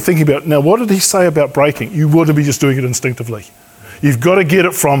don't want to be thinking about, now what did he say about braking? You want to be just doing it instinctively. You've got to get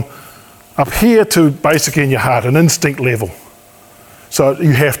it from up here to basically in your heart, an instinct level. So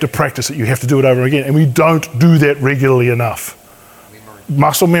you have to practice it, you have to do it over again. And we don't do that regularly enough.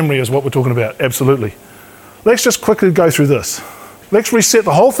 Muscle memory is what we're talking about, absolutely. Let's just quickly go through this. Let's reset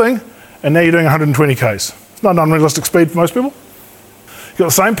the whole thing, and now you're doing 120 Ks. It's not an unrealistic speed for most people. You've got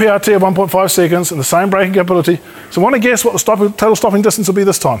the same PRT of 1.5 seconds and the same braking capability. So want to guess what the total stopping distance will be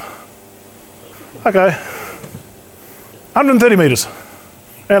this time? Okay, 130 metres.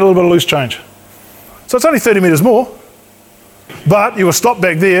 Add a little bit of loose change. So it's only 30 metres more, but you were stopped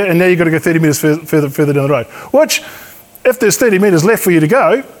back there and now you've got to go 30 metres further down the road. Which, if there's 30 metres left for you to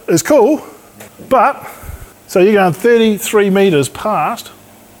go, is cool, but, so you're going 33 metres past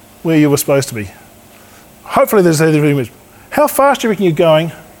where you were supposed to be. Hopefully there's 33 metres. How fast do you reckon you're going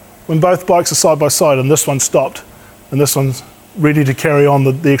when both bikes are side by side and this one's stopped and this one's ready to carry on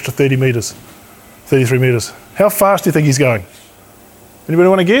the extra 30 metres, 33 metres? How fast do you think he's going? Anybody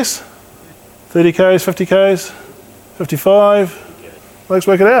want to guess? 30 Ks, 50 Ks, 55? Let's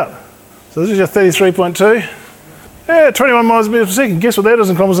work it out. So this is your 33.2. Yeah, 21 miles per second. Guess what that is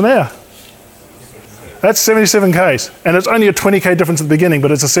in kilometres an hour? That's 77 Ks. And it's only a 20 K difference at the beginning,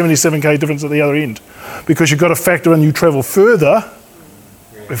 but it's a 77 K difference at the other end. Because you've got to factor in you travel further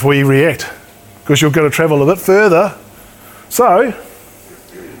before you react. Because you've got to travel a bit further. So,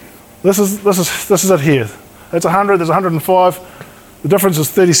 this is it here. That's 100, there's 105. The difference is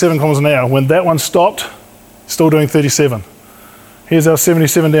 37 kilometres an hour. When that one stopped, still doing 37. Here's our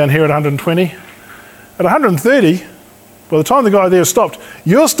 77 down here at 120. At 130, by the time the guy there stopped,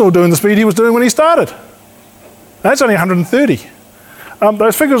 you're still doing the speed he was doing when he started. That's only 130.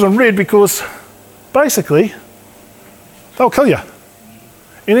 Those figures are in red because basically they'll kill you.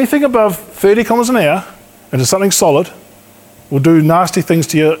 Anything above 30 kilometres an hour into something solid will do nasty things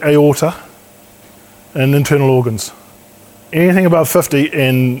to your aorta and internal organs. Anything above 50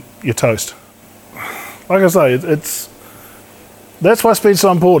 and you're toast. Like I say, that's why speed's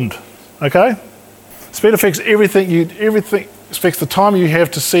so important, okay? Speed affects everything affects the time you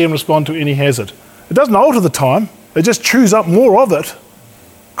have to see and respond to any hazard. It doesn't alter the time, it just chews up more of it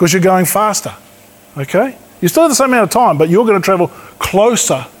because you're going faster, okay? You still have the same amount of time, but you're going to travel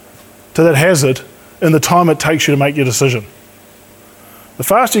closer to that hazard in the time it takes you to make your decision. The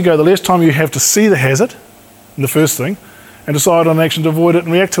faster you go, the less time you have to see the hazard, in the first thing, and decide on action to avoid it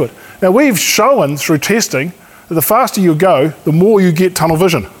and react to it. Now we've shown through testing that the faster you go, the more you get tunnel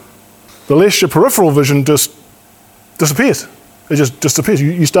vision. The less your peripheral vision just disappears. It just disappears.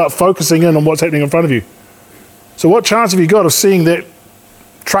 You start focusing in on what's happening in front of you. So what chance have you got of seeing that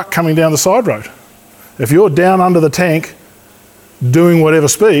truck coming down the side road? If you're down under the tank doing whatever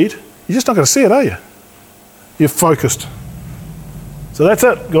speed, you're just not going to see it, are you? You're focused. So that's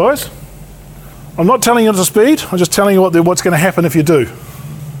it, guys. I'm not telling you the speed, I'm just telling you what's going to happen if you do.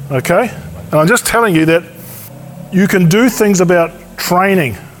 Okay? And I'm just telling you that you can do things about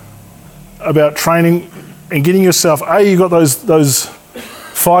training and getting yourself, you've got those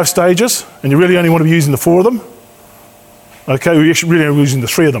 5 stages, and you really only want to be using the 4 of them. Okay, we actually really are using the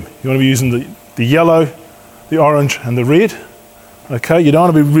 3 of them. You want to be using the yellow, the orange, and the red. Okay, you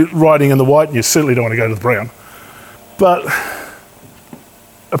don't want to be riding in the white, and you certainly don't want to go to the brown. But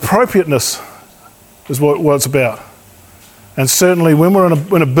appropriateness is what it's about. And certainly when we're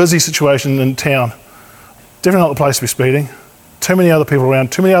in a busy situation in town, definitely not the place to be speeding. Too many other people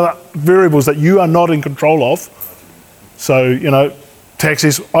around, too many other variables that you are not in control of. So,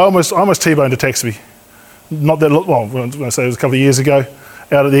 taxis, I almost T-boned a taxi. Not that, well, when I say it was a couple of years ago,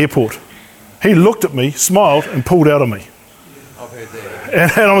 out at the airport. He looked at me, smiled, and pulled out on me. I've heard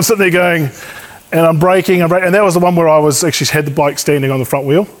that. And I'm sitting there going, and I'm braking, and that was the one where I actually had the bike standing on the front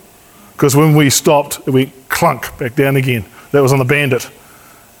wheel. Because when we stopped, it went clunk back down again. That was on the Bandit.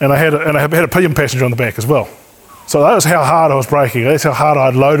 And I had a pillion passenger on the back as well. So that was how hard I was braking. That's how hard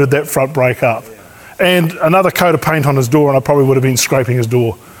I'd loaded that front brake up. And another coat of paint on his door, and I probably would have been scraping his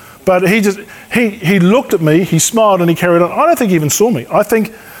door. But he looked at me, he smiled, and he carried on. I don't think he even saw me.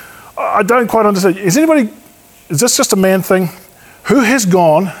 I don't quite understand. Is this just a man thing? Who has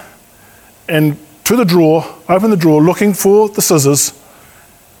gone and to the drawer, opened the drawer, looking for the scissors,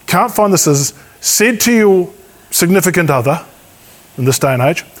 can't find the scissors, said to your significant other, in this day and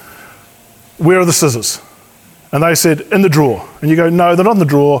age, where are the scissors? And they said, in the drawer. And you go, no, they're not in the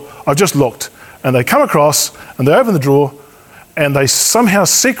drawer, I've just looked. And they come across, and they open the drawer, and they somehow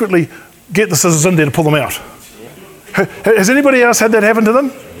secretly get the scissors in there to pull them out. Has anybody else had that happen to them?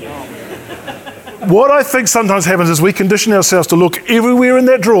 What I think sometimes happens is we condition ourselves to look everywhere in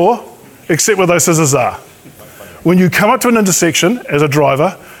that drawer except where those scissors are. When you come up to an intersection as a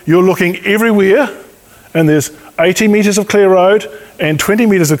driver, you're looking everywhere, and there's 80 metres of clear road and 20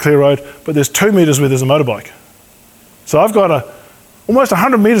 metres of clear road, but there's 2 metres where there's a motorbike. So I've got almost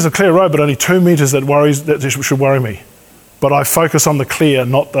 100 metres of clear road, but only 2 metres that should worry me. But I focus on the clear,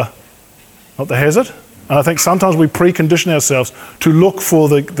 not the hazard. And I think sometimes we precondition ourselves to look for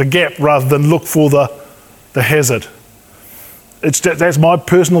the gap rather than look for the hazard. That's my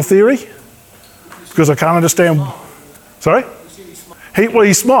personal theory, because I can't understand. Sorry?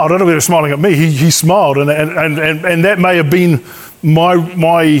 He smiled. I don't know if he was smiling at me. He smiled, and that may have been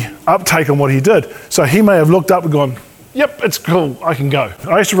my uptake on what he did. So he may have looked up and gone, yep, it's cool, I can go.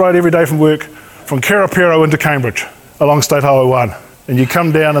 I used to ride every day from work from KRP into Cambridge along State Highway 1. And you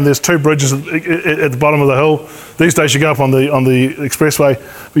come down and there's 2 bridges at the bottom of the hill. These days you go up on the expressway.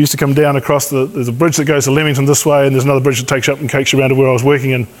 We used to come down across there's a bridge that goes to Leamington this way, and there's another bridge that takes you up and takes you around to where I was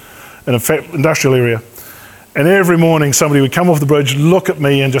working in a industrial area. And every morning somebody would come off the bridge, look at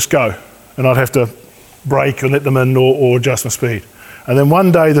me and just go. And I'd have to brake and let them in or adjust my speed. And then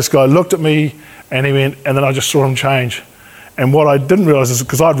one day this guy looked at me and he went, and then I just saw him change. And what I didn't realise is,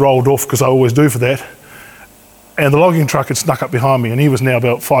 because I'd rolled off, because I always do for that, and the logging truck had snuck up behind me, and he was now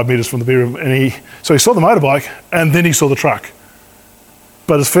about 5 metres from the barrier, and so he saw the motorbike, and then he saw the truck.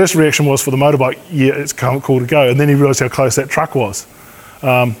 But his first reaction was for the motorbike, yeah, it's cool to go, and then he realised how close that truck was.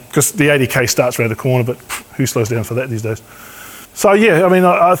 Because the 80k starts around the corner, but who slows down for that these days? So yeah, I mean,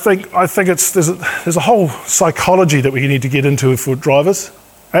 I think there's a whole psychology that we need to get into for drivers.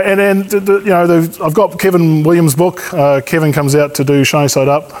 And I've got Kevin Williams' book. Kevin comes out to do Shiny Side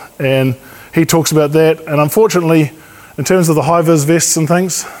Up, and he talks about that. And unfortunately, in terms of the high-vis vests and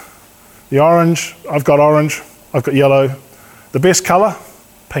things, the orange, I've got yellow. The best colour,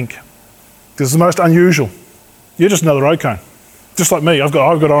 pink. This is the most unusual. You're just another road cone. Just like me, I've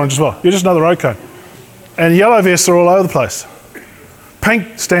got orange as well. You're just another road cone. And yellow vests are all over the place.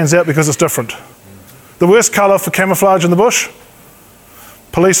 Pink stands out because it's different. The worst colour for camouflage in the bush,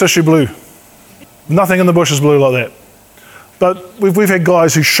 police issue blue. Nothing in the bush is blue like that. But we've had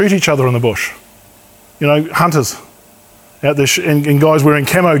guys who shoot each other in the bush. You know, hunters out there, and guys wearing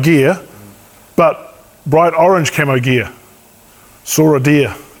camo gear, but bright orange camo gear. Saw a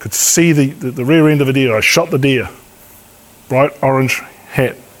deer, could see the rear end of a deer. I shot the deer. Bright orange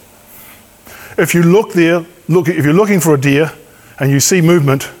hat. If you look there, if you're looking for a deer and you see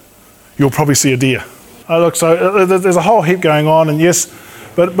movement, you'll probably see a deer. So there's a whole heap going on, and yes,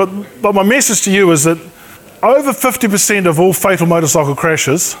 but my message to you is that over 50% of all fatal motorcycle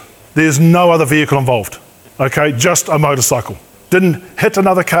crashes, there's no other vehicle involved. Okay, just a motorcycle. Didn't hit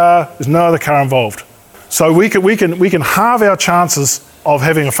another car, there's no other car involved. So we can halve our chances of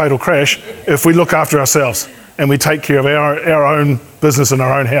having a fatal crash if we look after ourselves and we take care of our own business in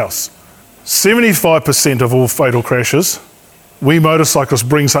our own house. 75% of all fatal crashes, we motorcyclists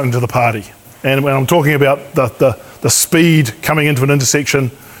bring something to the party. And when I'm talking about the speed coming into an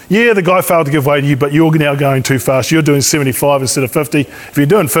intersection, yeah, the guy failed to give way to you, but you're now going too fast. You're doing 75 instead of 50. If you're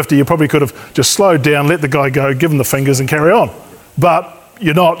doing 50, you probably could have just slowed down, let the guy go, give him the fingers and carry on. But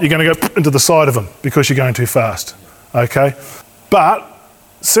you're not. You're going to go into the side of him because you're going too fast. Okay? But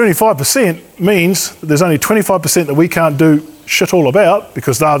 75% means that there's only 25% that we can't do shit all about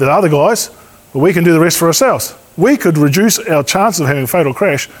because there are the other guys, but we can do the rest for ourselves. We could reduce our chances of having a fatal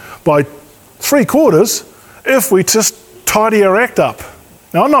crash by 3/4 if we just tidy our act up.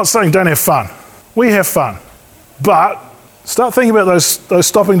 Now, I'm not saying don't have fun. We have fun. But start thinking about those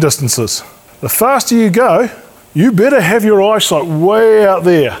stopping distances. The faster you go, you better have your eyesight way out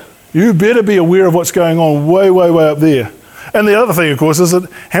there. You better be aware of what's going on way, way, way up there. And the other thing, of course, is that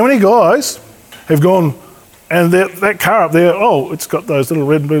how many guys have gone and that car up there, oh, it's got those little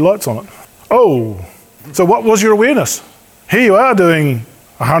red and blue lights on it. Oh, so what was your awareness? Here you are doing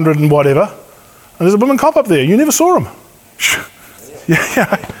 100 and whatever, and there's a blooming cop up there. You never saw him.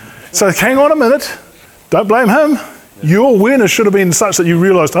 Yeah. So hang on a minute. Don't blame him. Your awareness should have been such that you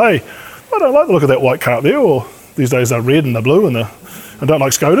realised, hey, I don't like the look of that white car up there, or These days they're red and they're blue, and I don't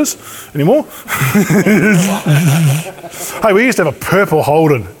like Scooters anymore. Hey, we used to have a purple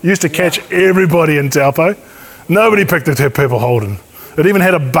Holden. Used to catch everybody in Taupo. Nobody picked the purple Holden. It even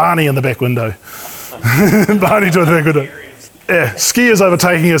had a Barney in the back window. Barney to the back window. Yeah, skiers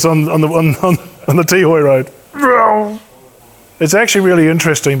overtaking us on the Tihoi Road. It's actually really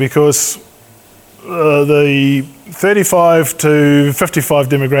interesting because the 35 to 55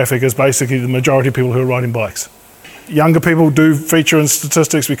 demographic is basically the majority of people who are riding bikes. Younger people do feature in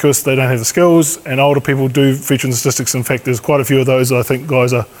statistics because they don't have the skills, and older people do feature in statistics. In fact, there's quite a few of those. I think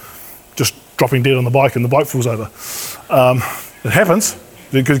guys are just dropping dead on the bike and the bike falls over. It happens.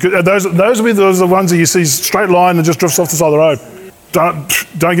 Because those will be the ones that you see straight line and just drifts off the side of the road. Don't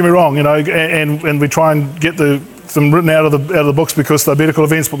get me wrong, and we try and get them written out of the books because they're medical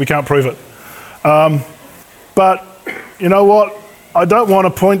events, but we can't prove it. But you know what? I don't want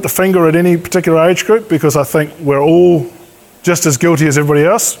to point the finger at any particular age group because I think we're all just as guilty as everybody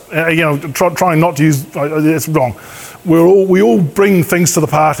else. Trying not to use it's wrong. We all bring things to the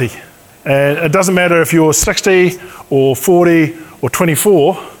party, and it doesn't matter if you're 60 or 40 or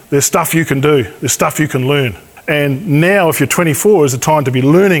 24. There's stuff you can do. There's stuff you can learn. And now, if you're 24, is the time to be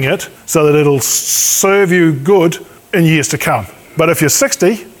learning it so that it'll serve you good in years to come. But if you're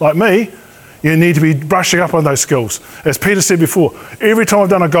 60, like me, you need to be brushing up on those skills. As Peter said before, every time I've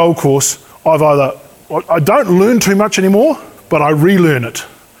done a gold course, I don't learn too much anymore, but I relearn it.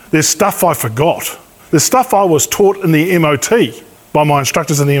 There's stuff I forgot. There's stuff I was taught in the MOT by my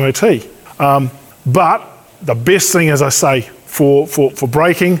instructors in the MOT. But the best thing, as I say, for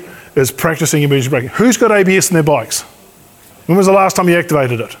braking is practicing emergency braking. Who's got ABS in their bikes? When was the last time you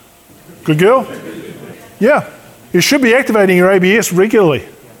activated it? Good girl? Yeah. You should be activating your ABS regularly.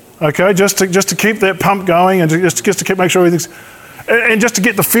 Okay, just to keep that pump going and just to keep make sure everything's, and just to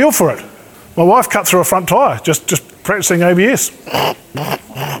get the feel for it. My wife cut through a front tyre just practicing ABS. I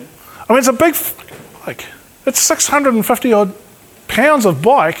mean, it's a big bike. It's 650 odd pounds of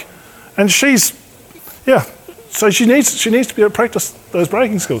bike, and so she needs to be able to practice those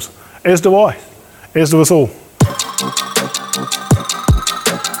braking skills. As do I. As do us all.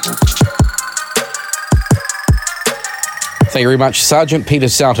 Thank you very much, Sergeant Peter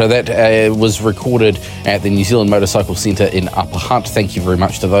Sowter. That was recorded at the New Zealand Motorcycle Centre in Upper Hutt. Thank you very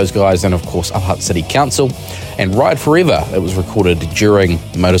much to those guys, and of course Upper Hutt City Council. And Ride Forever, it was recorded during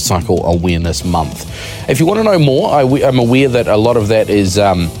Motorcycle Awareness Month. If you want to know more, I'm aware that a lot of that is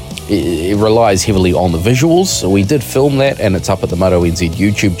it relies heavily on the visuals. So we did film that, and it's up at the Moto NZ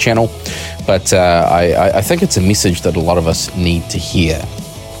YouTube channel. But I think it's a message that a lot of us need to hear.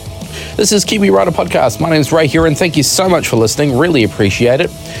 This is Kiwi Rider Podcast. My name's Ray here, and thank you so much for listening. Really appreciate it.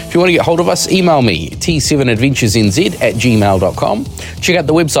 If you want to get hold of us, email me, t7adventuresnz@gmail.com. Check out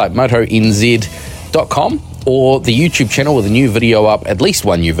the website, motonz.com, or the YouTube channel with a new video up, at least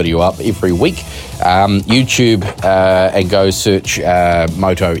one new video up every week. YouTube, and go search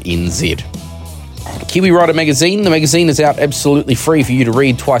Moto NZ. Kiwi Rider Magazine. The magazine is out absolutely free for you to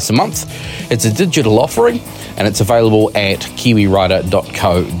read twice a month. It's a digital offering, and it's available at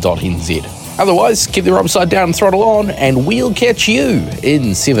kiwirider.co.nz. Otherwise, keep the upside down and throttle on, and we'll catch you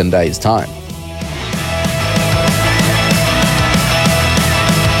in 7 days' time.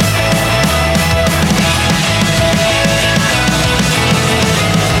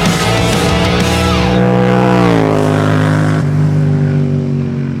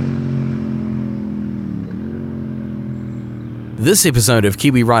 This episode of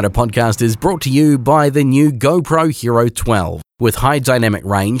Kiwi Rider Podcast is brought to you by the new GoPro Hero 12. With high dynamic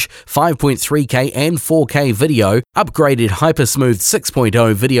range, 5.3K and 4K video, upgraded HyperSmooth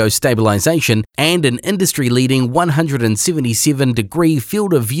 6.0 video stabilization, and an industry-leading 177-degree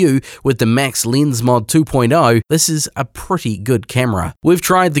field of view with the Max Lens Mod 2.0, this is a pretty good camera. We've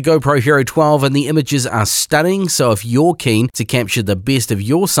tried the GoPro Hero 12 and the images are stunning, so if you're keen to capture the best of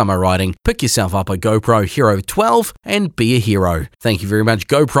your summer riding, pick yourself up a GoPro Hero 12 and be a hero. Thank you very much,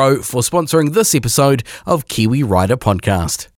 GoPro, for sponsoring this episode of Kiwi Rider Podcast.